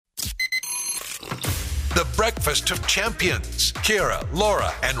The Breakfast of Champions. Ciara,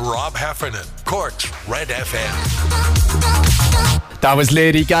 Laura and Rob Heffernan. Cork's Red FM. That was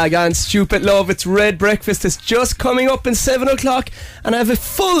Lady Gaga and Stupid Love. It's Red Breakfast. It's just coming up in 7 o'clock and I have a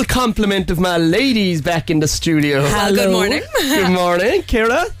full complement of my ladies back in the studio. Hello. Good morning. Good morning,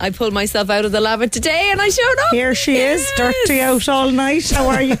 Ciara. I pulled myself out of the lava today and I showed up. Here she is, dirty out all night. How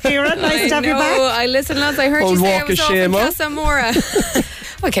are you, Ciara? Nice to have you back. I listen, lads. I heard Old you say walk I was of off in shame, huh? Casa Mora.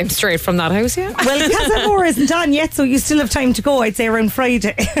 I came straight from that house, yeah. Well, Casamore isn't on yet, so you still have time to go. I'd say around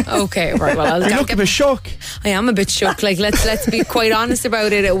Friday. Okay, right. Well, You look a bit shook. I am a bit shook. Like, let's be quite honest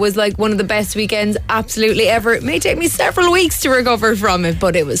about it. It was like one of the best weekends absolutely ever. It may take me several weeks to recover from it,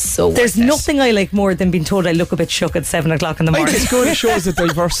 but it was so There's worth it. nothing I like more than being told I look a bit shook at 7 o'clock in the I morning. think it's good. It shows the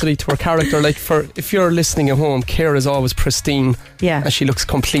diversity to her character. Like, for if you're listening at home, Ciara's always pristine. Yeah. And she looks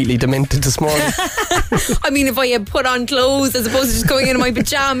completely demented this morning. I mean, if I had put on clothes as opposed to just going in my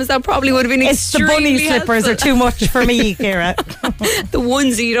pajamas, that probably would have been It's the extremely bunny slippers helpful. are too much for me, Ciara. The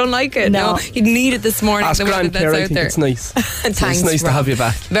onesie, you don't like it? No. You need it this morning. Ask the weather Grant, that's Ciara. I out think there. it's nice. Thanks, It's nice to Rob. have you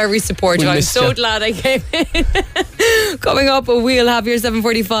back. Very supportive. We I'm missed so you. glad I came in. Coming up, we'll have your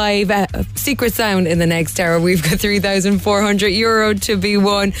 7:45 secret sound in the next hour. We've got €3,400 to be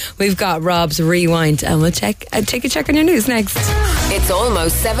won. We've got Rob's rewind, and we'll take a check on your news next. It's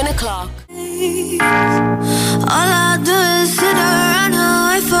almost 7 o'clock. All I do is sit around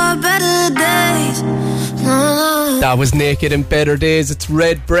and wait for better days. That was Naked in Better Days. It's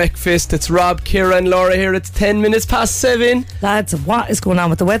Red Breakfast. It's Rob, Ciara and Laura here. It's 10 minutes past 7. Lads, what is going on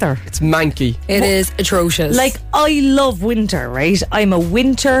with the weather? It's manky. It is atrocious. Like, I love winter, right? I'm a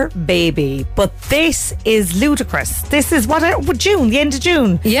winter baby, but this is ludicrous. This is June, the end of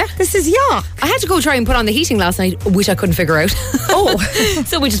June. Yeah. This is yuck. I had to go try and put on the heating last night, which I couldn't figure out. Oh.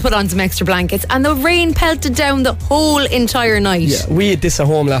 So we just put on some extra blankets, and the rain pelted down the whole entire night. Yeah, we had this at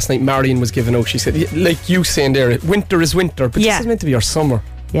home last night. Marion was giving out. She said, like you saying there, winter is winter, but Yeah. this is meant to be our summer.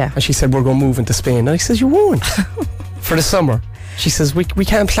 Yeah. And she said, we're going to move into Spain. And I said, you won't. For the summer. She says, we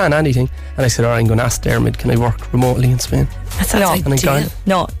can't plan anything. And I said, all right, I'm going to ask Dermot, can I work remotely in Spain? That sounds No. And I ideal. got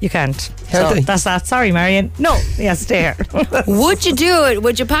No, you can't. Can't So I? that's that. Sorry, Marion. No, yes, stay here. Would you do it?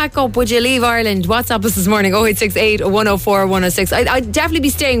 Would you pack up? Would you leave Ireland? WhatsApp us this morning, 0868 104 106. I'd definitely be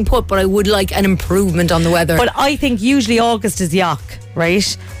staying put, but I would like an improvement on the weather. But I think usually August is yuck, right?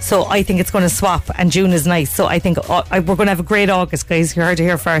 So I think it's going to swap, and June is nice. So I think we're going to have a great August, guys. You heard it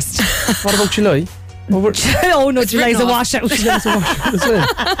here first. What about July? Oh no, July's a written off. washout.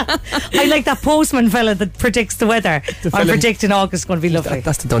 I like that postman fella that predicts the weather. I'm fella- predicting August is going to be lovely.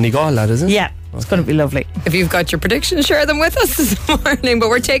 That's the Donegal lad, isn't it? Yeah, it's going to be lovely. if you've got your predictions, share them with us this morning. But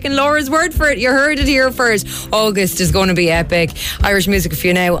we're taking Laura's word for it. You heard it here first. August is going to be epic. Irish music for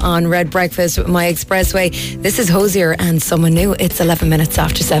you now on Red Breakfast with My Expressway. This is Hosier and Someone New. It's 11 minutes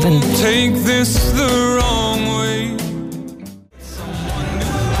after 7. Take this the wrong way.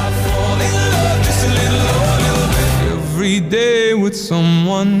 Every day with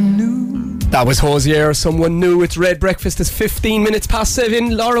someone new. That was Hosier, Someone New. It's Red Breakfast. It's 15 minutes past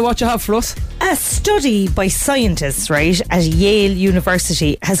 7. Laura, what you have for us? A study by scientists, right, at Yale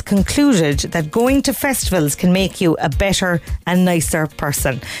University has concluded that going to festivals can make you a better and nicer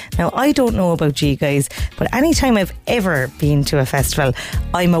person. Now, I don't know about you guys, but anytime I've ever been to a festival,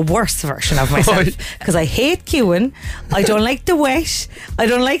 I'm a worse version of myself because I hate queuing, I don't like the wet, I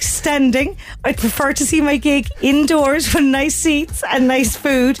don't like standing, I'd prefer to see my gig indoors with nice seats and nice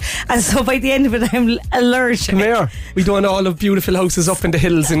food, and so by the end of it, I'm allergic. Come here. We done all of beautiful houses up in the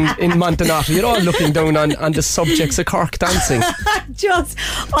hills in Montenato. You're all looking down on the subjects of Cork dancing.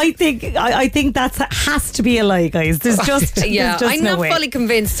 I think that has to be a lie, guys. There's just Yeah, there's just I'm no not way. fully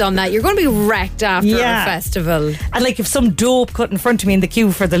convinced on that. You're going to be wrecked after Yeah. a festival. And like if some dope cut in front of me in the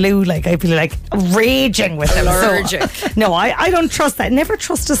queue for the loo, like I'd be like raging with them. Allergic. So, no, I don't trust that. Never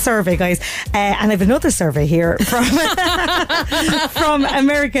trust a survey, guys. And I have another survey here from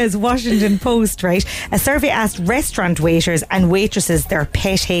America's Washington Post, right? A survey asked restaurant waiters and waitresses their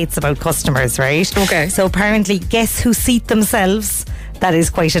pet hates about customers, right? Okay. So apparently, guess who seat themselves? That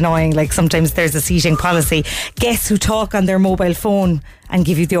is quite annoying. Like sometimes there's a seating policy. Guess who talk on their mobile phone and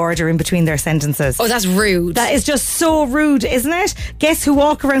give you the order in between their sentences. Oh, that's rude. That is just so rude, isn't it? Guess who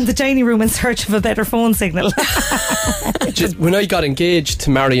walk around the dining room in search of a better phone signal? Just when I got engaged to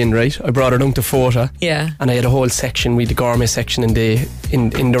Marion, right, I brought her down to Fota. Yeah. And I had a whole section, we had the gourmet section in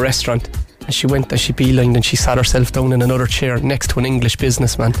the restaurant. And she went, she beelined and she sat herself down in another chair next to an English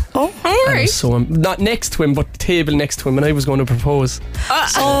businessman. Oh, All I right. was so not next to him, but the table next to him, and I was going to propose.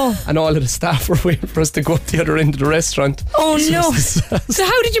 And all of the staff were waiting for us to go up the other end of the restaurant. Oh no. So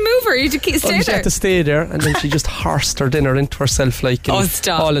how did you move her? You had to stay She there? had to stay there, and then she just horsed her dinner into herself, like, and Oh,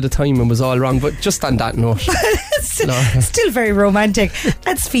 stop. all of the time, and was all wrong. But just on that note, Still very romantic.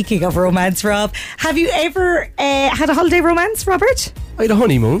 And speaking of romance, Rob, have you ever had a holiday romance, Robert? I had a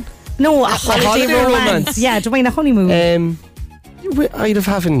honeymoon. No, a holiday romance. romance. Yeah, do you mean a honeymoon? I'd have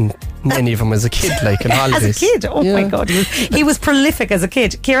having many of them as a kid, like in holidays. As a kid? Oh my God. He was prolific as a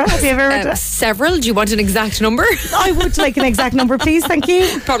kid. Kira, have you ever had Several. Do you want an exact number? I would like an exact number, please. Thank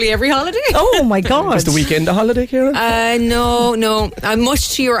you. Probably every holiday. Oh my God. Was the weekend a holiday, Kira? No.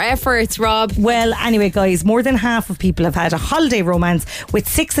 Much to your efforts, Rob. Well, anyway, guys, more than half of people have had a holiday romance, with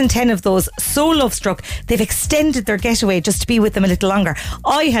 6 in 10 of those so love struck they've extended their getaway just to be with them a little longer.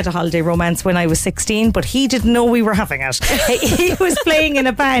 I had a holiday romance when I was 16, but he didn't know we were having it. He was playing in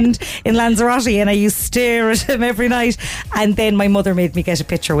a band in Lanzarote, and I used to stare at him every night, and then my mother made me get a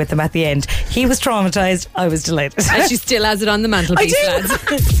picture with him at the end. He was traumatised. I was delighted. And she still has it on the mantelpiece,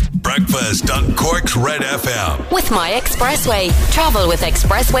 lads. Breakfast on Cork's Red FM. With My Expressway. Travel with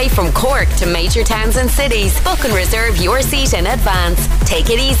Expressway from Cork to major towns and cities. Book and reserve your seat in advance. Take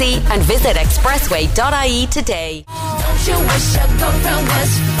it easy and visit expressway.ie today. Don't you wish a girlfriend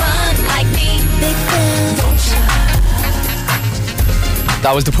was fun like me? Big fan. Don't you?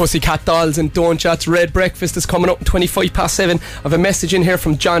 That was the Pussycat Dolls and Don't Ya. It's Red Breakfast is coming up 7:25. I have a message in here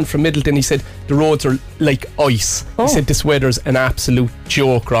from John from Middleton. He said the roads are like ice. He said this weather's an absolute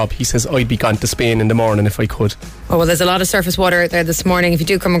joke, Rob. He says I'd be gone to Spain in the morning if I could. Oh, well, there's a lot of surface water out there this morning. If you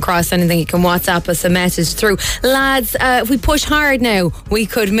do come across anything, you can WhatsApp us a message through. Lads, if we push hard now, we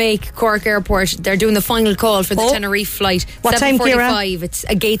could make Cork Airport. They're doing the final call for the Tenerife flight. What time, Kira? 7:45. It's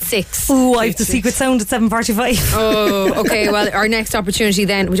a gate 6. Ooh, I have the secret sound at 7:45. Oh, okay. Well, our next opportunity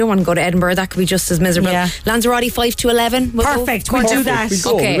then, we don't want to go to Edinburgh. That could be just as miserable. Yeah. Lanzarote 5 to 11. We'll Perfect. We'll do that. We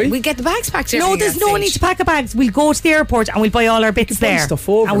go, Okay, will we? we get the bags packed. No, there's no need to pack our bags. We'll go to the airport and we'll buy all our bits buy there. stuff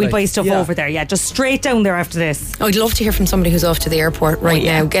over, and we'll like, buy stuff yeah. over there. Yeah, just straight down there after this. I'd love to hear from somebody who's off to the airport right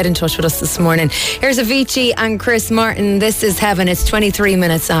now. Get in touch with us this morning. Here's Avicii and Chris Martin. This is Heaven. It's 23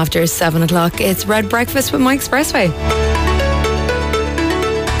 minutes after 7 o'clock. It's Red Breakfast with My Expressway.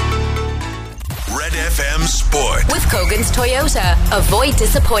 Red FM Sport. With Kogan's Toyota. Avoid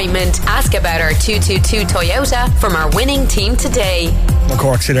disappointment. Ask about our 222 Toyota from our winning team today.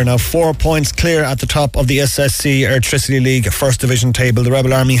 Cork City are now 4 points clear at the top of the SSC Electricity League First Division table. The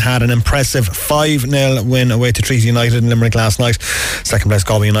Rebel Army had an impressive 5-0 win away to Treaty United in Limerick last night. Second place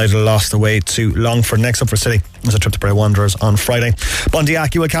Galway United lost away to Longford. Next up for City is a trip to Bray Wanderers on Friday.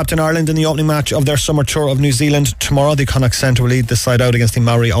 Bundyaki will captain Ireland in the opening match of their summer tour of New Zealand tomorrow. The Connacht Centre will lead the side out against the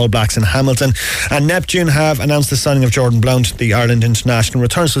Maori All Blacks in Hamilton. And Neptune have announced the signing of Jordan Blount. The Ireland international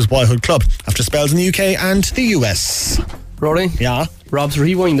returns to his boyhood club after spells in the UK and the US. Rory? Yeah? Rob's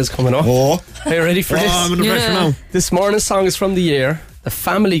Rewind is coming up. Oh. Are you ready for this? I'm under pressure now. This morning's song is from the year The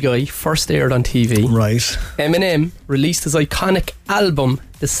Family Guy first aired on TV. Right. Eminem released his iconic album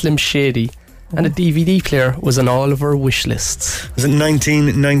The Slim Shady, and a DVD player was on all of our wish lists. Was it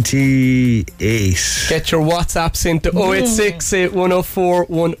 1998? Get your WhatsApps into 086 8104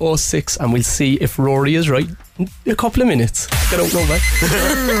 106 and we'll see if Rory is right in a couple of minutes. Get out now, man.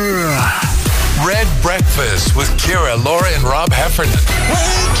 Red Breakfast with Kira, Laura and Rob Heffernan.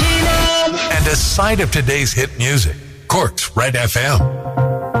 And a side of today's hit music. Cork's Red FM.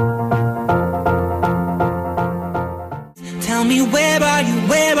 Tell me where are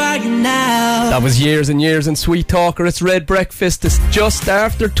you now? That was Years and Years in Sweet Talker. It's Red Breakfast. It's just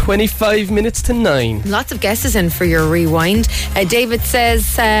after 25 minutes to 9. Lots of guesses in for your rewind. David says,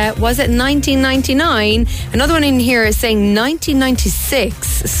 was it 1999? Another one in here is saying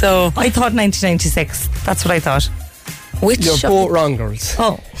 1996. So I thought 1996. That's what I thought. which You're both wrong, girls.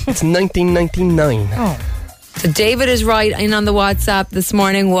 Oh. It's 1999. Oh. So David is right in on the WhatsApp this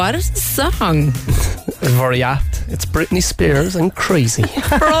morning. What is the song? Very apt. It's Britney Spears and Crazy.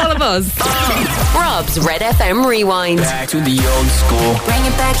 For all of us. Rob's Red FM Rewind. Back to the old school. Bring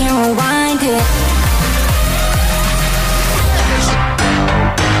it back and rewind it.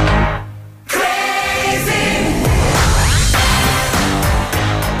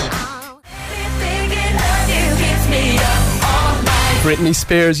 Britney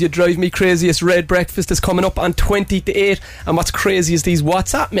Spears, You Drive Me Crazy. It's Red Breakfast is coming up on 20 to 8. And what's crazy is these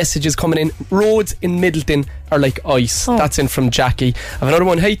WhatsApp messages coming in. Roads in Middleton are like ice. That's in from Jackie. I have another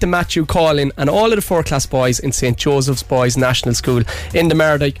one. Hate to Matthew calling and all of the 4-class boys in St. Joseph's Boys National School in the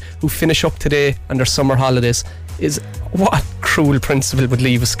Mardyke who finish up today on their summer holidays. is what cruel principal would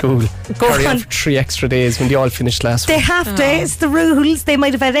leave a school carry on for 3 extra days when they all finished last They week. have to. It's the rules. They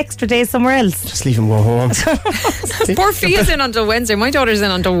might have had extra days somewhere else. Just leave them go home. Poor Fia's in until Wednesday. My daughter's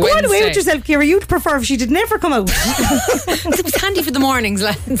in until Go Wednesday. on away with yourself, Ciara. You'd prefer if she did never come out. It was handy for the mornings,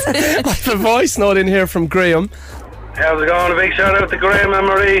 lads. I have a voice note in here from Graham. How's it going? A big shout out to Graham and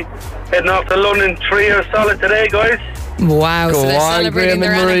Marie. Heading off to London 3 years solid today, guys. Wow, Go so they're on, celebrating Graham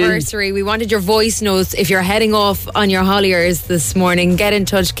their and Marie. anniversary. We wanted your voice notes if you're heading off on your holidays this morning. Get in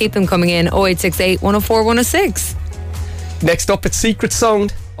touch, keep them coming in. 0868 104 106. Next up, it's Secret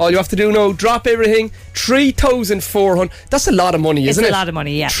Sound. All you have to do now, drop everything. 3,400. That's a lot of money, isn't it? It's a lot of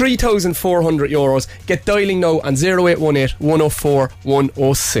money, yeah. 3,400 euros. Get dialing now on 0818 104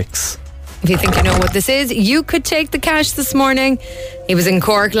 106. If you think you know what this is, you could take the cash this morning. He was in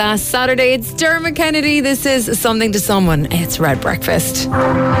Cork last Saturday. It's Dermot Kennedy. This is Something to Someone. It's Red Breakfast.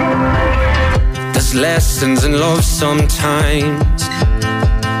 There's lessons in love sometimes.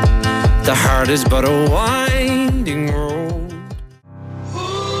 The heart is but a winding road.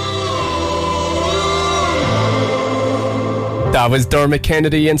 That was Dermot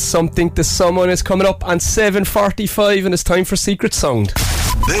Kennedy, and Something to Someone is coming up on 7:45, and it's time for Secret Sound.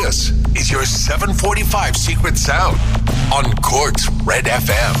 This is your 745 Secret Sound on Cork's Red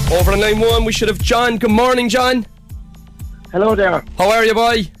FM. Over on line 1, we should have John. Good morning, John. Hello there. How are you,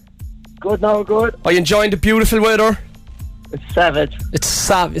 boy? Good now, good. Are you enjoying the beautiful weather? It's savage. It's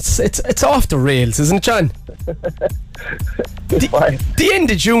off the rails, isn't it, John? The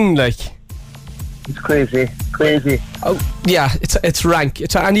end of June, like. It's crazy. Oh, yeah, it's rank.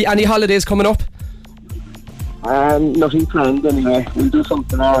 Any holidays coming up? Nothing planned anyway. We'll do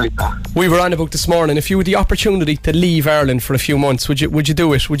something alright now. We were on about this morning. If you had the opportunity to leave Ireland for a few months, would you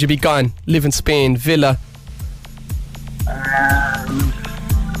do it? Would you be gone? Live in Spain, villa?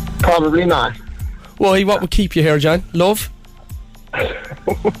 Probably not. Why? What would keep you here, John? Love?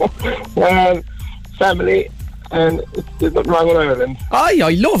 Family, and there's nothing wrong with Ireland. Aye,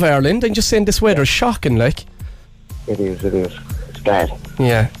 I love Ireland. I'm just saying this weather is shocking, like. It is. It's bad.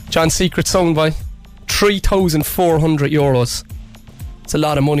 Yeah. John, Secret Sound, boy. 3,400 euros. It's a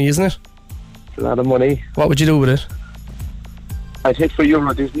lot of money, isn't it? It's a lot of money. What would you do with it? I'd head for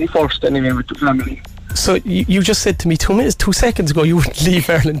Euro Disney first anyway with the family. So you just said to me 2 seconds ago you wouldn't leave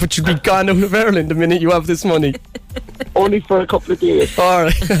Ireland, but you'd be gone out of Ireland the minute you have this money. Only for a couple of days.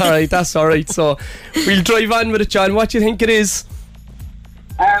 Alright, that's alright. So we'll drive on with it, John. What do you think it is?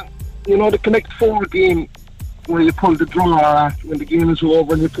 The Connect 4 game where you pull the drawer when the game is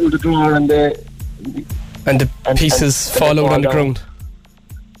over and you pull the drawer and the pieces fall out on the ground.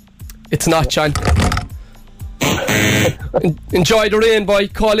 It's not, John. Enjoy the rain, boy.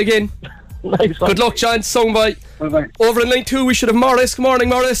 Call again. Nice one. Good luck, John. Song, boy. Bye-bye. Over in line 2, we should have Morris. Good morning,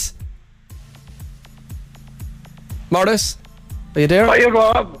 Morris. Morris, are you there? Hi,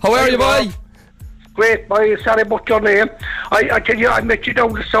 Rob. How are you, boy? Great, boy. Sorry about your name. I tell you, I met you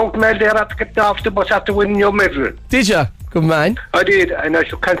down the South Mall there at the get off the bus after winning your medal. Did you? Good man. I did, and I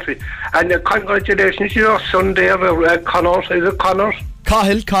shook country. And congratulations to your son there, Connors. Is it Connors?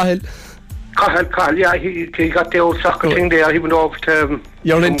 Cahill. Cahill, yeah, he got the old soccer thing there. He went over to...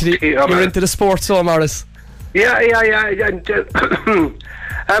 You're into the sports, so Morris. Yeah.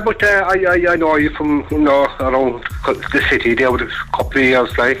 And, but I know you from around the city there with a couple of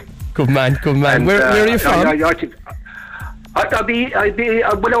years, like. Good man. And, where are you from? I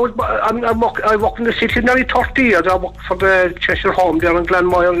work in the city nearly 30 years. I work for the Cheshire Home there in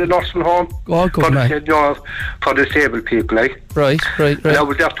Glenmire, the nursing home. Oh, good man. For disabled people, like. Right. And I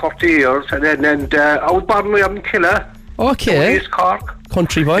was there 30 years, and I was born in Killa. Okay. East Cork.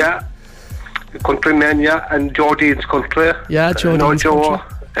 Country boy. Yeah. Countryman, yeah, and Joe Dean's country. Yeah, Joe Dean's country.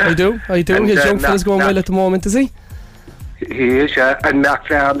 I do. And, his young fella's going well at the moment, is he? He is, yeah. And Mac,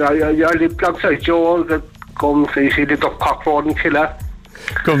 I live alongside Joe, he lived up Cork Road in Killa.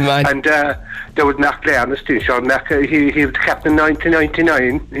 Good man. And there was Mac there on the station. Mac, he was captain in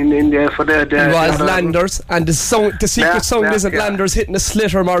 1999 in there for the... He was Landers, and the secret sound isn't Landers hitting a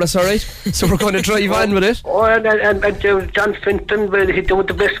slitter, Morris, alright? So we're going to drive on with it. Oh, and John Finton, he did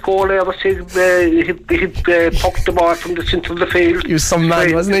the best goal I ever seen. He poked the ball from the centre of the field. He was some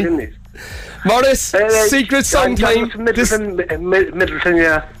man, wasn't he? Morris, secret song time. Middleton,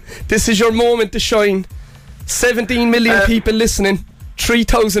 yeah. This is your moment to shine. 17 million people listening.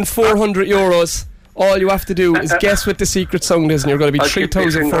 3,400 euros. All you have to do is guess what the secret song is, and you're going to be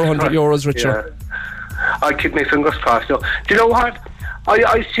 3,400 euros richer. Yeah. I keep my fingers crossed. Do you know what?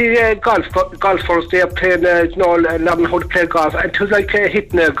 I see golfers there playing, learning how to play golf, and it was like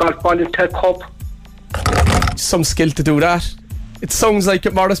hitting a golf ball into a cup. Some skill to do that. It sounds like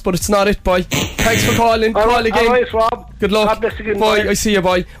it, Morris, but it's not it, boy. Thanks for calling. Call again. All right, Rob. Good luck. God bless again, boy. boy. I see you,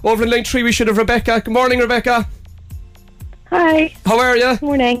 boy. Over in line 3 we should have Rebecca. Good morning, Rebecca. Hi. How are you?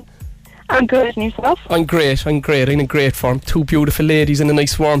 Morning. I'm good, and yourself? I'm great. I'm in great form. 2 beautiful ladies in a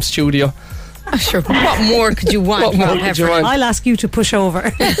nice warm studio. Sure, what more could you want? What more could you want? I'll ask you to push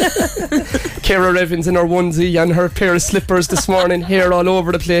over. Ciara Evans in her onesie and her pair of slippers this morning, hair all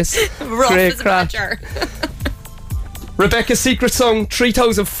over the place. Great crack. Rebecca's secret song,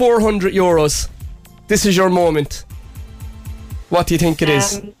 €3,400. This is your moment. What do you think it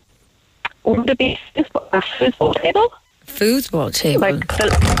is? Would it be a football table? Football table? Like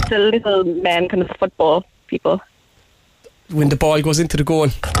the little men, kind of football people. When the ball goes into the goal.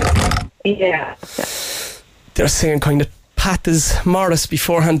 Yeah. They're saying kind of Patas Morris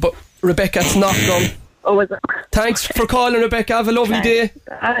beforehand, but Rebecca, it's not done. Oh, is it? Thanks for calling, Rebecca. Have a lovely day.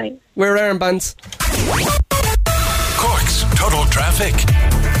 Bye. Wear armbands. Cork's Total Traffic.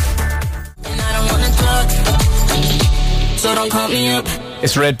 So don't call me up.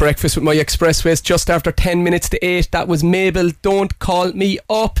 It's Red Breakfast with My Expressways just after 10 minutes to 8. That was Mabel. Don't call me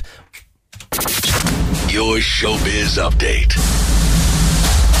up. Your showbiz update.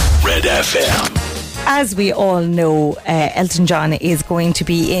 Red FM. As we all know, Elton John is going to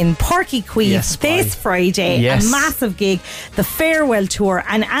be in Páirc Uí this Friday. Yes. A massive gig, the farewell tour.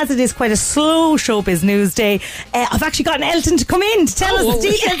 And as it is quite a slow showbiz news day, I've actually gotten Elton to come in to tell us the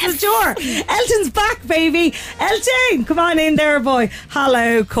details of the tour. Elton's back, baby. Elton, come on in there, boy.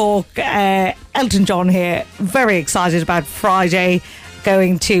 Hello, Cork. Elton John here. Very excited about Friday,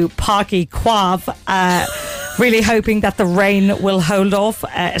 going to Páirc Uí. Really hoping that the rain will hold off.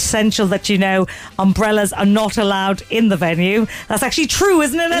 Essential that you know umbrellas are not allowed in the venue. That's actually true,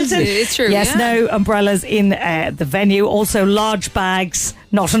 isn't it, Elton? It's true. Yes, yeah. no umbrellas in the venue. Also, large bags,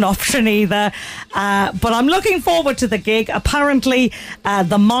 not an option either. But I'm looking forward to the gig. Apparently,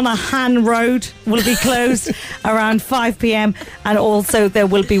 the Monaghan Road will be closed around 5 p.m. And also, there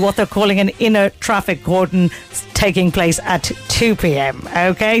will be what they're calling an inner traffic cordon taking place at 2 p.m.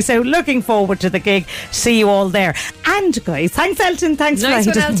 Okay, so looking forward to the gig. See you all there. And guys, thanks Elton. Thanks Nice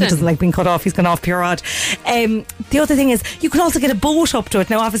for that. one, He doesn't like being cut off. He's gone off pure odd. The other thing is, you can also get a boat up to it.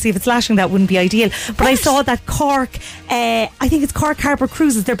 Now, obviously, if it's lashing, that wouldn't be ideal. But I saw that Cork, I think it's Cork Harbour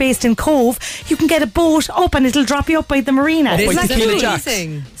Cruises. They're based in Cove. You can get a boat up and it'll drop you up by the marina. Up by Isn't that Tequila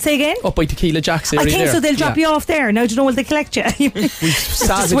amazing? Jacks. Say again? Up by Tequila Jacks area I think there. so. They'll drop Yeah. you off there. Now, do you know, will they collect you? We've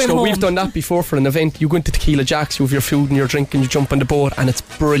savage swim though. We've home. done that before for an event. You go into Tequila Jacks, you have your food and your drink, and you jump on the boat, and it's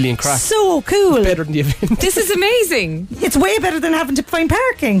brilliant crack. So cool. Better than the event. This is amazing. It's way better than having to find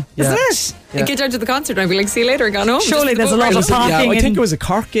parking, Yeah. isn't it? Yeah. Get down to the concert and I'd be like, see you later, and gone home. Surely Just there's the a boat lot ride. of parking. Yeah, I think and- it was a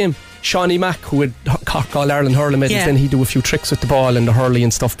Cork game. Shawnee Mack, who had Cork All-Ireland hurling medals, Yeah. then he'd do a few tricks with the ball and the hurley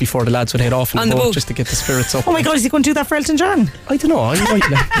and stuff before the lads would head off On the the boat boat. just to get the spirits up. Oh my God, is he going to do that for Elton John? I don't know. I might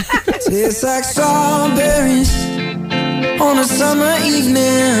like. Tastes like strawberries on a summer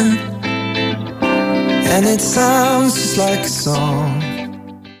evening, and it sounds just like a song.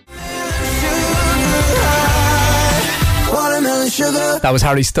 Watermelon sugar. That was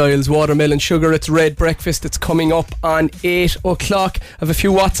Harry Styles, Watermelon Sugar. It's Red Breakfast. It's coming up on 8 o'clock. I have a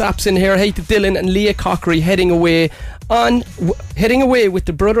few WhatsApps in here. Hey to Dylan and Leah Cockery heading away with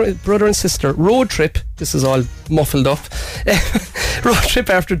the brother and sister road trip. This is all muffled up. Road trip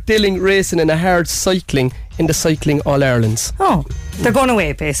after Dylan racing in a hard cycling in the Cycling All-Irelands. Oh, they're going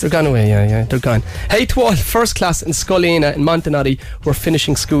away, basically. They're gone away, yeah, they're gone. Hey to all first class in Scullena in Montanari who are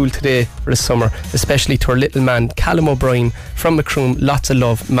finishing school today for the summer, especially to our little man Callum O'Brien from Macroom. Lots of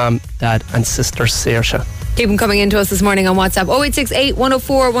love, Mum, Dad and Sister Saoirse. Keep them coming into us this morning on WhatsApp 0868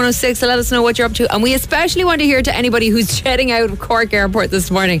 104 106 to let us know what you're up to. And we especially want to hear to anybody who's jetting out of Cork Airport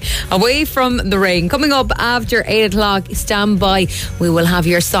this morning away from the rain. Coming up after 8 o'clock, stand by. We will have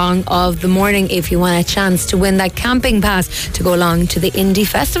your song of the morning if you want a chance to win that camping pass to go along to the Indie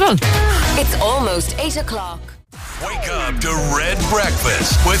Festival. It's almost 8 o'clock. Wake up to Red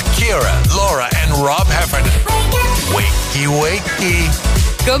Breakfast with Ciara, Laura, and Rob Heffernan. Wakey.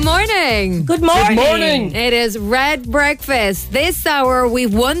 Good morning. Good morning. Good morning. It is Red Breakfast. This hour we've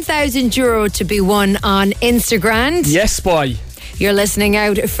 €1,000 to be won on Instagram. Yes, boy. You're listening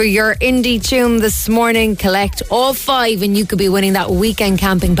out for your indie tune this morning. Collect all 5 and you could be winning that weekend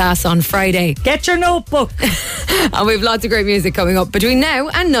camping pass on Friday. Get your notebook. And we've lots of great music coming up between now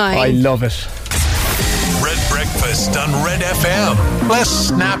and 9. I love it. Red Breakfast on Red FM. Let's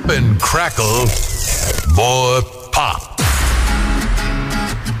snap and crackle. Boy, pop.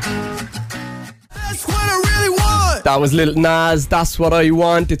 That's what I really want. That was Lil Nas, That's What I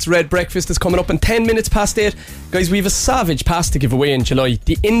Want. It's Red Breakfast is coming up in 10 minutes past 8. Guys, we have a savage pass to give away in July.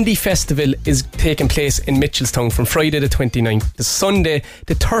 The Indie Festival is taking place in Mitchelstown from Friday the 29th to Sunday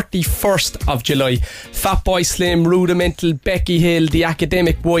the 31st of July. Fatboy Slim, Rudimental, Becky Hill, The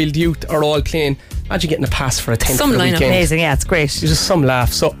Academic, Wild Youth are all playing. Imagine getting a pass for a 10th Some for the lineup. weekend. Amazing, yeah, it's great. There's just some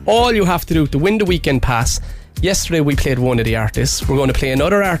laugh. So all you have to do to win the weekend pass. Yesterday we played one of the artists. We're going to play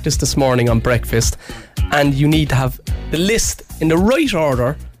another artist this morning on Breakfast, and you need to have the list in the right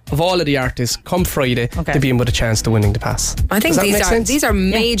order of all of the artists come Friday to be in with a chance to winning the pass. I think these are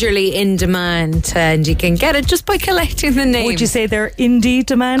majorly in demand, and you can get it just by collecting the names. Would you say they're indie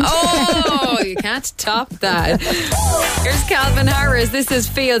demand? Oh, you can't top that. Here's Calvin Harris. This is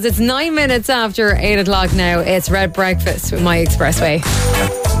Fields. It's 9 minutes after 8 o'clock now. It's Red Breakfast with My Expressway.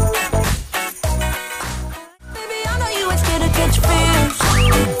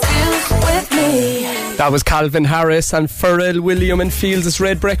 That was Calvin Harris and Pharrell Williams and Fields. This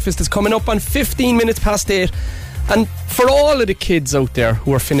Red Breakfast is coming up on 15 minutes past 8. And for all of the kids out there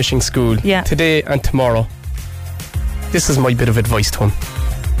who are finishing school today and tomorrow, this is my bit of advice to them.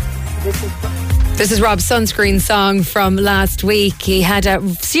 This is Rob's sunscreen song from last week. He had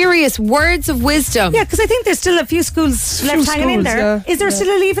serious words of wisdom. Yeah, because I think there's still a few schools left hanging in there. Is there still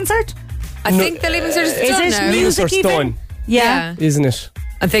a leaving cert? I think the leaving cert is done now. Music even? Done. Yeah. Isn't it?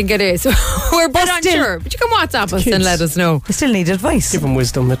 I think it is. We're both unsure, but you can WhatsApp us and let us know. I still need advice. Give them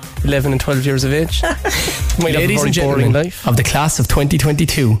wisdom at 11 and 12 years of age. Ladies and gentlemen of the class of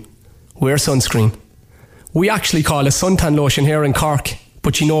 2022, wear sunscreen. We actually call it suntan lotion here in Cork,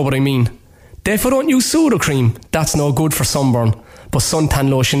 but you know what I mean. Therefore don't use pseudo cream, that's no good for sunburn, but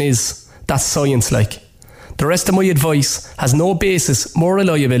suntan lotion is. That's science like. The rest of my advice has no basis more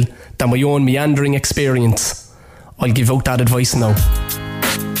reliable than my own meandering experience. I'll give out that advice now.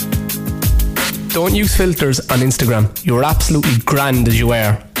 Don't use filters on Instagram. You're absolutely grand as you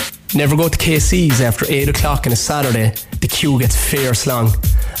are. Never go to KC's after 8 o'clock on a Saturday. The queue gets fierce long.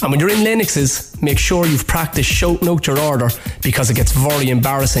 And when you're in Lennox's, make sure you've practiced shouting out your order, because it gets very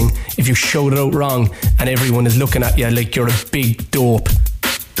embarrassing if you shout it out wrong and everyone is looking at you like you're a big dope.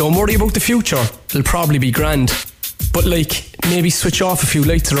 Don't worry about the future. It'll probably be grand. But maybe switch off a few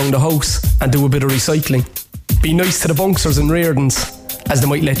lights around the house and do a bit of recycling. Be nice to the bunkers and Reardons, as they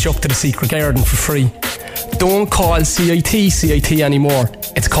might let you up to the secret garden for free. Don't call CIT anymore.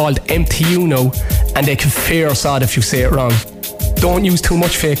 It's called MTU now, and they can fierce odd if you say it wrong. Don't use too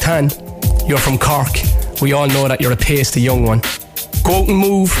much fake tan. You're from Cork. We all know that you're a pasty young one. Go out and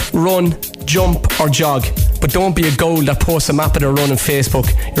move, run, jump or jog, but don't be a goal that posts a map of their run on Facebook.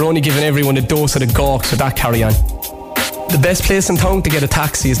 You're only giving everyone a dose of the gawks with that carry on. The best place in town to get a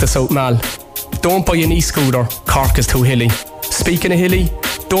taxi is the South Mall. Don't buy an e-scooter, Cork is too hilly. Speaking of hilly,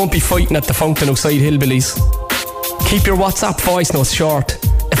 don't be fighting at the fountain outside Hillbillies. Keep your WhatsApp voice notes short.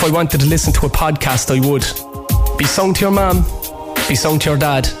 If I wanted to listen to a podcast, I would. Be sound to your mum, be sound to your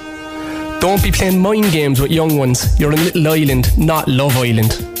dad. Don't be playing mind games with young ones. You're in Little Island, not Love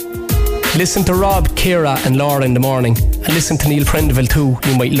Island. Listen to Rob, Kira and Laura in the morning, and listen to Neil Prendeville too.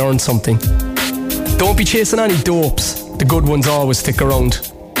 You might learn something. Don't be chasing any dopes. The good ones always stick around.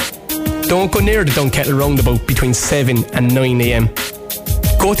 Don't go near the Dunkettle roundabout between 7 and 9 a.m.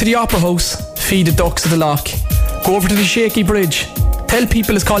 Go to the Opera House, feed the ducks of the loch. Go over to the Shaky Bridge. Tell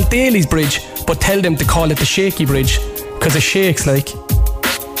people it's called Daly's Bridge, but tell them to call it the Shaky Bridge, because it shakes like.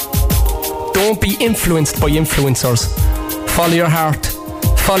 Don't be influenced by influencers. Follow your heart.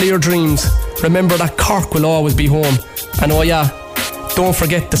 Follow your dreams. Remember that Cork will always be home. And oh yeah, don't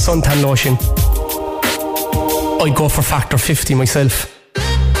forget the suntan lotion. I'd go for factor 50 myself.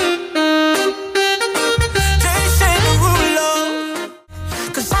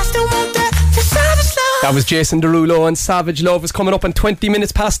 That was Jason Derulo, and Savage Love is coming up in 20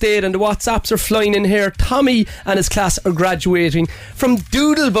 minutes past 8, and the WhatsApps are flying in here. Tommy and his class are graduating from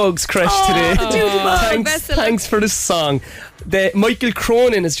Doodlebugs Creche today. Thanks for this song. Michael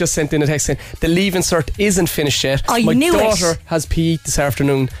Cronin has just sent in a text saying the Leaving Cert isn't finished yet. My daughter has PE this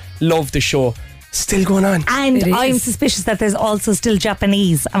afternoon. Love the show. Still going on. And I'm suspicious that there's also still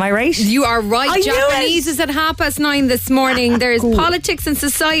Japanese. Am I right? You are right. Japanese is at 9:30 this morning. There's politics and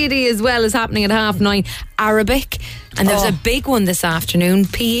society as well as happening at 9:30. Arabic. And there's a big one this afternoon,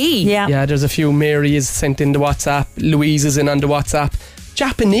 PE. Yeah, there's a few. Mary is sent in the WhatsApp. Louise is in on the WhatsApp.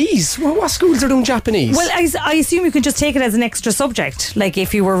 Japanese? What schools are doing Japanese? Well, I assume you can just take it as an extra subject. Like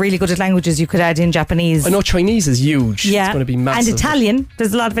if you were really good at languages, you could add in Japanese. I know Chinese is huge. Yeah. It's going to be massive. And Italian.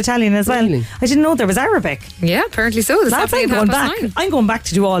 There's a lot of Italian as well. Really? I didn't know there was Arabic. Yeah, apparently so. That's Lads, happening I'm at going back. 9:30. I'm going back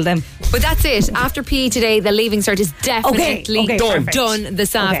to do all them. But that's it. After PE today, the Leaving Cert is definitely done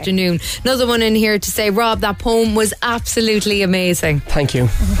this afternoon. Another one in here to say, Rob, that poem was absolutely amazing. Thank you.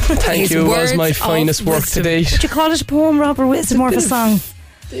 Thank you. It was my finest work today. Would you call it a poem, Rob, or is it more of a song?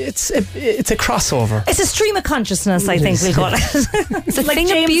 It's a crossover. It's a stream of consciousness, I think we'll call it. It's a like thing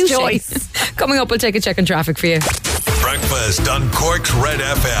James of beauty. Joyce. Coming up, we'll take a check in traffic for you. Breakfast on Cork's Red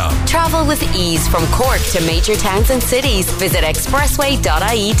FM. Travel with ease from Cork to major towns and cities. Visit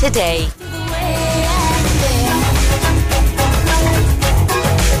expressway.ie today.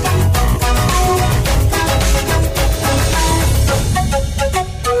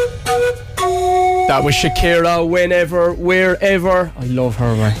 That was Shakira, whenever, wherever. I love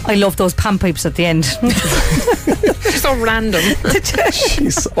her, right? I love those pan pipes at the end. So random.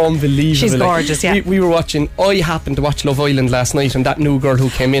 She's unbelievable. She's gorgeous, yeah. We were watching, I happened to watch Love Island last night, and that new girl who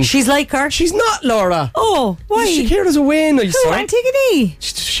came in. She's like her. She's not, Laura. Oh, why? Shakira's away now, Who, son. Antigone?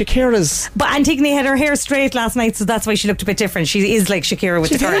 Shakira's. But Antigone had her hair straight last night, so that's why she looked a bit different. She is like Shakira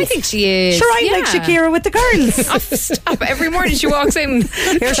with the girls. I think she is. Sure, I like Shakira with the girls. Oh, stop. Every morning she walks in.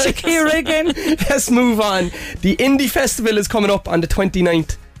 Here's Shakira again. Let's move on. The Indie Festival is coming up on the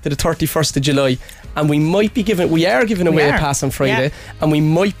 29th to the 31st of July, and we are giving away a pass on Friday, and we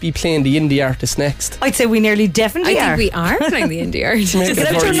might be playing the indie artist next. I'd say we nearly definitely I are. think we are playing the indie artist.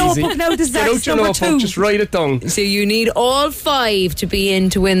 Get out your notebook now. This is Get out your number notebook, 2. just write it down. So you need all 5 to be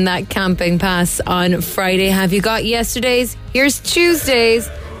in to win that camping pass on Friday. Have you got yesterday's? Here's Tuesday's.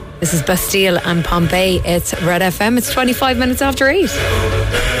 This is Bastille and Pompeii. It's Red FM. It's 25 minutes after 8.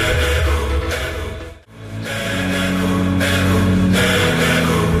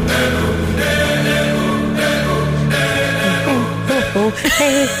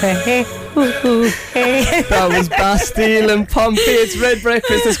 That was Bastille and Pompeii. It's Red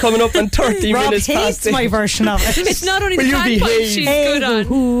Breakfast. It's coming up in 30 Rob minutes past hates 8. my version of it. It's not only Will the you bagpipes she's good on.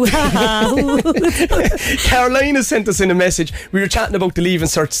 Carolina sent us in a message. We were chatting about the Leaving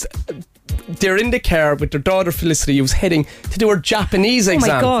Certs. They're in the car with their daughter Felicity, who's heading to do her Japanese exam.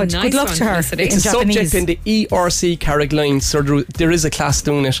 Oh my God, Nice good luck one, to her. Felicity. It's a subject in the ERC Carrickline, so there is a class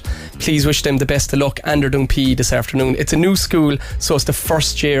doing it. Please wish them the best of luck, and they're doing PE this afternoon. It's a new school, so it's the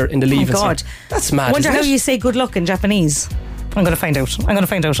first year in the Leaving God. Cert. That's mad. Wonder isn't how it? you say good luck in Japanese. I'm going to find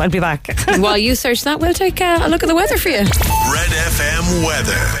out. I'll be back. While you search that, we'll take a look at the weather for you. Red FM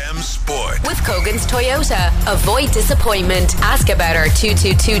weather. FM Sport. With Kogan's Toyota, avoid disappointment. Ask about our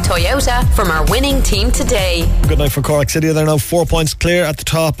 222 Toyota from our winning team today. Good night for Cork City. They're now 4 points clear at the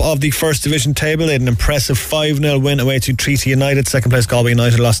top of the First Division table. They had an impressive 5-0 win away to Treaty United. Second place Galway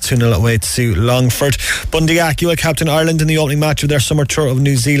United lost 2-0 away to Longford. Bundyaki will captain Ireland in the opening match of their summer tour of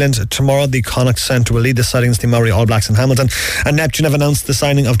New Zealand tomorrow. The Connacht Centre will lead the side against the Maori All Blacks in Hamilton. And Neptune have announced the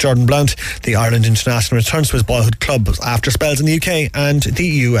signing of Jordan Blount. The Ireland international returns to his boyhood club after spells in the UK and the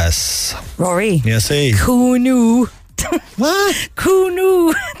US. Rory. Yes, hey. Kunu. What?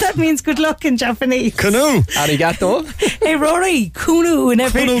 Kunu. That means good luck in Japanese. Canoe. Arigato. Hey, Rory. Kunu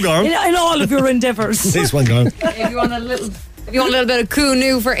in all of your endeavours. This one, girl. If you want a little bit of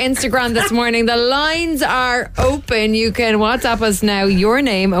kunu for Instagram this morning, the lines are open. You can WhatsApp us now your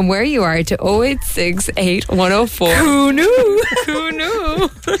name and where you are to 0868 104 Kunu. Kunu.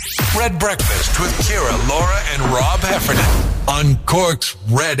 Red Breakfast with Kira, Laura, and Rob Heffernan on Cork's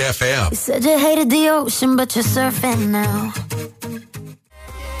Red FM. You said you hated the ocean, but you're surfing now.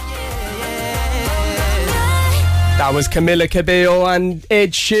 That was Camila Cabello and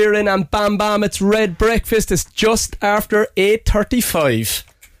Ed Sheeran and Bam Bam. It's Red Breakfast. It's just after 8:35.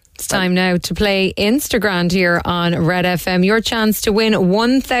 It's time now to play Instagram here on Red FM. Your chance to win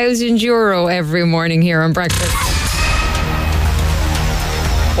 €1,000 every morning here on Breakfast.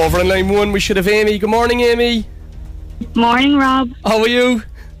 Over on line 1 we should have Amy. Good morning, Amy. Morning, Rob. How are you?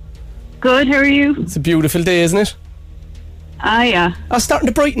 Good, how are you? It's a beautiful day, isn't it? Ah, yeah. Oh, it's starting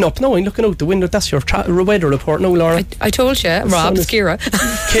to brighten up. No, I'm looking out the window. That's your weather report. No, Laura. I told you, Rob, it's Kira.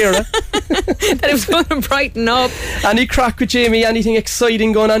 Kira. That it was going to brighten up. Any crack with Jamie? Anything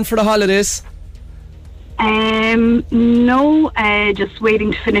exciting going on for the holidays? No, just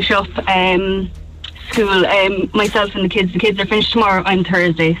waiting to finish up school. Myself and the kids. The kids are finished tomorrow on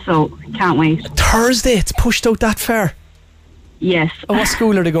Thursday, so can't wait. Thursday? It's pushed out that far? Yes. Oh, what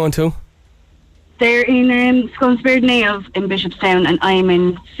school are they going to? They're in Scunspired Nails in Bishopstown, and I'm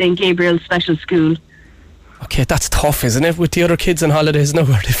in St. Gabriel's Special School. Okay, that's tough, isn't it? With the other kids on holidays now,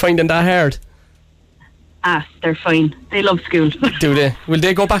 are they finding that hard? They're fine. They love school. Do they? Will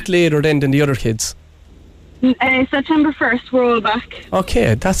they go back later then than the other kids? September 1st, we're all back.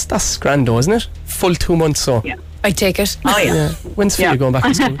 Okay, that's grand though, isn't it? Full 2 months, so. Yeah. I take it. Oh, yeah. When's Fia going back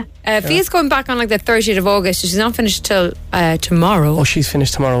to school? Fia's going back on like the 30th of August. She's not finished till tomorrow. Oh, she's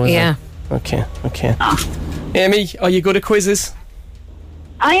finished tomorrow, is Yeah. it? Okay. Amy, are you good at quizzes?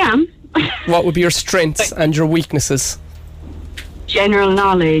 I am. What would be your strengths and your weaknesses? General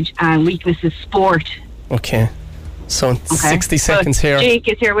knowledge and weaknesses, sport. Okay. So 60 seconds here. Jake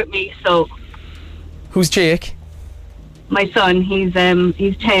is here with me, so Who's Jake? my son, he's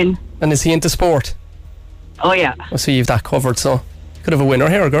 10. And is he into sport? Oh yeah. Oh, so you've that covered, so could have a winner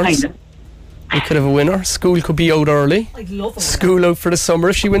here, girls. Kinda. We could have a winner. School could be out early. I'd love a winner. School out for the summer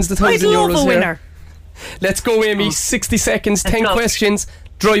if she wins the €1,000 I'd love a here. winner. Let's go, Amy. 60 seconds, 10 go. questions.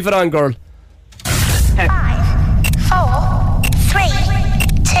 Drive it on, girl. 5, 4, 3,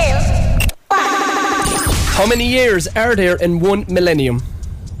 2, 1. How many years are there in one millennium?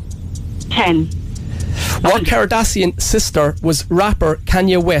 10. What Kardashian sister was rapper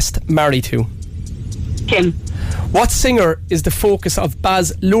Kanye West married to? Kim. What singer is the focus of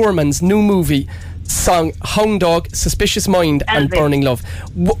Baz Luhrmann's new movie song Hound Dog, Suspicious Mind and Elvis. Burning Love?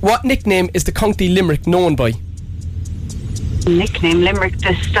 What nickname is the County Limerick known by? Nickname Limerick,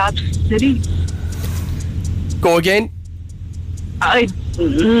 the Stop City. Go again.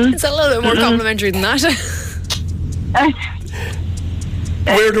 It's a little bit more complimentary than that.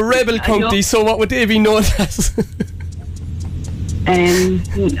 We're the rebel county, so what would they be known as?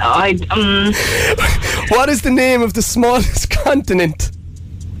 What is the name of the smallest continent?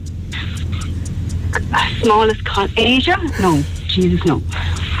 Smallest Asia? No. Jesus, no.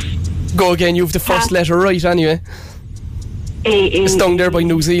 Go again, you have the first letter right anyway. It's down there by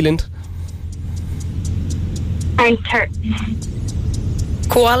New Zealand.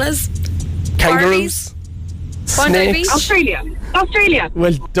 Koalas? Kangaroos. Bondi Snakes. Beach? Australia.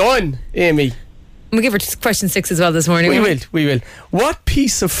 Well done, Amy. I'm going to give her question 6 as well this morning. We will. What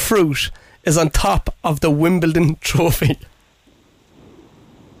piece of fruit is on top of the Wimbledon trophy?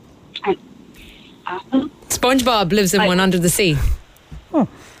 Apple. SpongeBob lives in one under the sea.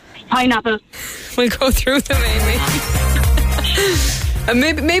 Pineapple. We'll go through them, Amy.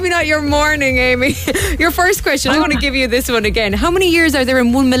 Maybe not your morning, Amy. Your first question, I'm going to give you this one again. How many years are there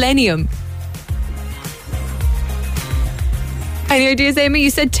in one millennium? Any ideas, Amy? You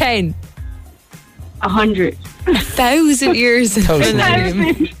said 10. 100. 1,000 years in a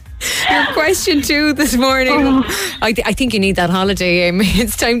millennium. Your question 2 this morning. I think you need that holiday, Amy.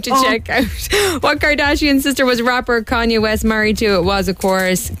 It's time to check out what Kardashian sister was rapper Kanye West married to. It was, of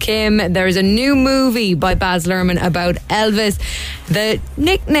course, Kim. There's a new movie by Baz Luhrmann about Elvis. The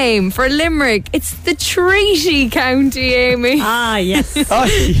nickname for Limerick, it's the Treaty County, Amy. Ah, yes.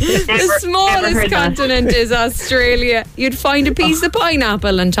 The smallest continent is Australia. You'd find a piece of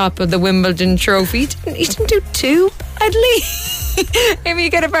pineapple on top of the Wimbledon trophy. You didn't do too badly. Amy, you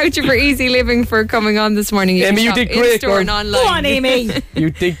get a voucher for Easy Living for coming on this morning. Amy, you did great, in-store and girl. online. Go on, Amy. You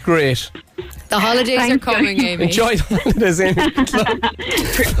did great. The holidays are coming, Amy. Enjoy the holidays, Amy.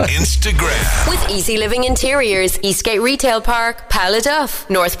 Instagram. With Easy Living Interiors, Eastgate Retail Park, Paladuff,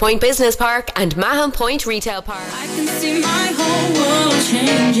 North Point Business Park, and Mahon Point Retail Park. I can see my whole world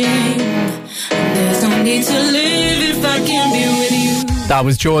changing. And there's no need to live if I can be with you. That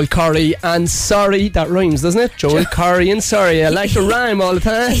was Joel Corry and Sorry. That rhymes, doesn't it? Joel Corry and Sorry. I like to rhyme all the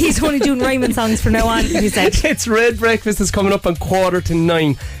time. He's only doing rhyming songs from now on, he said. It's Red Breakfast is coming up on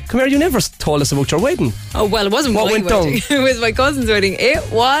 9:15. Come here, you never told us about your wedding. Oh, well, it wasn't What my went wedding. down? It was my cousin's wedding. It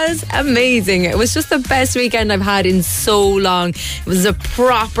was amazing. It was just the best weekend I've had in so long. It was a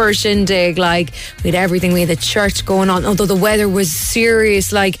proper shindig. Like, we had everything. We had the church going on. Although the weather was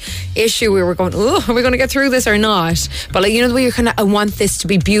serious, like, issue. We were going, oh, are we going to get through this or not? But, like, you know the way you're kind of, I want this to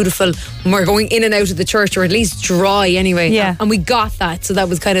be beautiful when we're going in and out of the church, or at least dry anyway. Yeah. And we got that. So that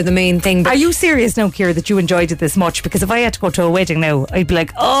was kind of the main thing. But Are you serious now, Ciara, that you enjoyed it this much? Because if I had to go to a wedding now, I'd be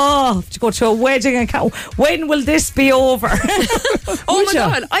like, oh, to go to a wedding, I can't. When will this be over? oh my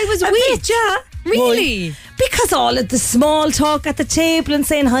God, I was weak. Really? Because all of the small talk at the table and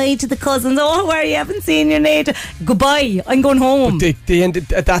saying hi to the cousins. Oh, how are you? Haven't seen your Nate. Goodbye. I'm going home. But they end,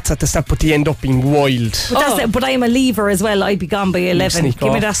 that's at the start, but they end up being wild. But, that's it. But I'm a leaver as well. I'd be gone by 11. sneak Give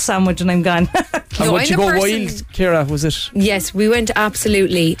me off. that sandwich and I'm gone. And No, would you I'm a go person- wild, Ciara? Was it? Yes, we went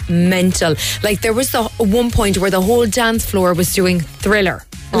absolutely mental. Like, there was one point where the whole dance floor was doing Thriller.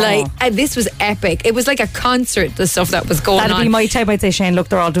 Like, this was epic. It was like a concert, the stuff that was going That'd on. be my time. I'd say, Shane, look,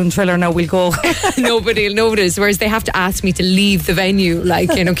 they're all doing Thriller now, we'll go. Nobody will notice. Whereas they have to ask me to leave the venue.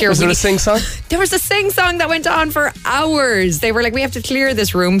 Like, you know, Ciara, Was there a sing-song? There was a sing-song that went on for hours. They were like, we have to clear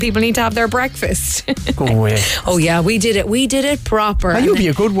this room. People need to have their breakfast. Go away. Oh, yeah, we did it. We did it proper. Now, you'd be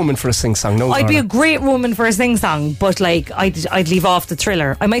a good woman for a sing-song, no? I'd be a Garda. great woman for a sing-song, but like I'd leave off the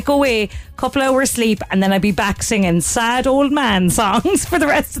Thriller. I might go away, couple hours sleep, and then I'd be back singing sad old man songs for the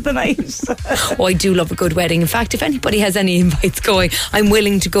rest of the night. Oh, I do love a good wedding. In fact, if anybody has any invites going, I'm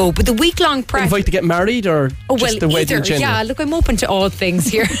willing to go. But the week-long prep... Invite to get married or just the wedding in general? Yeah, look, I'm open to all things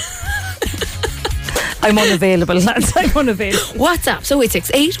here. I'm unavailable, lads. I'm unavailable. WhatsApp, so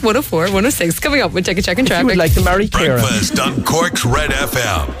 868 104 106. Coming up, we'll take a check in traffic. You would like to marry Ciara. Breakfast on Cork's Red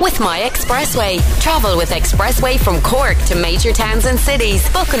FM. With My Expressway. Travel with Expressway from Cork to major towns and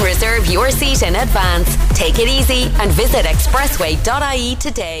cities. Book and reserve your seat in advance. Take it easy and visit expressway.ie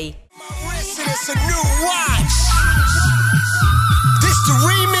today. It's a new watch. This the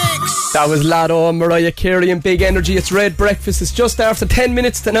remix. That was Lado and Mariah Carey and Big Energy. It's Red Breakfast. It's just after 10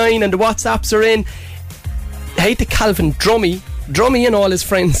 minutes to 9 and the WhatsApps are in. Hey to Calvin Drummy and all his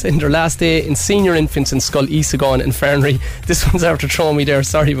friends in their last day in senior infants in Scull, Isagon and Fernry. This one's after throwing me there,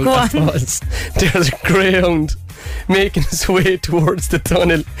 sorry about that was. There's a greyhound making his way towards the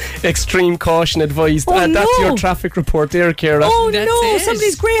tunnel. Extreme caution advised. And that's your traffic report there, Ciara. Oh That's no, it.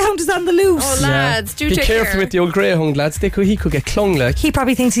 somebody's greyhound is on the loose. Oh, lads, do Be take careful care. with the old greyhound, lads. He could get clung like. He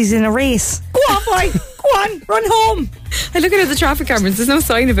probably thinks he's in a race. Go on, boy. Go on, run home. I look at the traffic cameras. There's no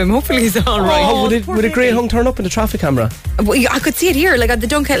sign of him. Hopefully he's all right. Oh, would a greyhound turn up in the traffic camera? Well, I could see it here, like at the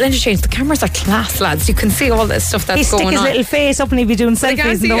Dunkettle interchange. The cameras are class, lads. You can see all this stuff that's He'd stick going his on. little face up and he'd be doing I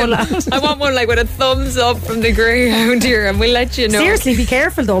can't selfies see and all him. that. I want one like with a thumbs up from the greyhound here, and we'll let you know. Seriously, be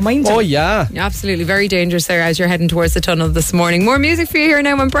careful though, mind you. Oh yeah. Absolutely, very dangerous there as you're heading towards the tunnel this morning. More music for you here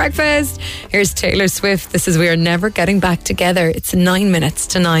now on Breakfast. Here's Taylor Swift. This is We Are Never Getting Back Together. It's 9 minutes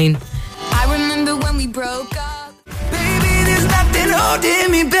to 9. I remember when we broke up. Baby, there's nothing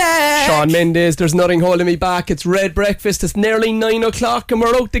holding me back. Shawn Mendes, There's Nothing Holding Me Back. It's Red Breakfast. It's nearly 9 o'clock and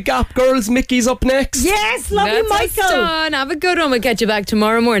we're out the gap, girls. Mickey's up next. Yes, love you, That's us Michael. done. Have a good one. We'll get you back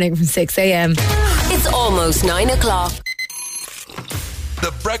tomorrow morning from 6 a.m. It's almost 9 o'clock.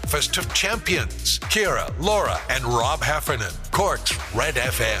 The Breakfast of Champions. Ciara, Laura, and Rob Heffernan. Cork's Red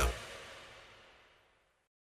FM.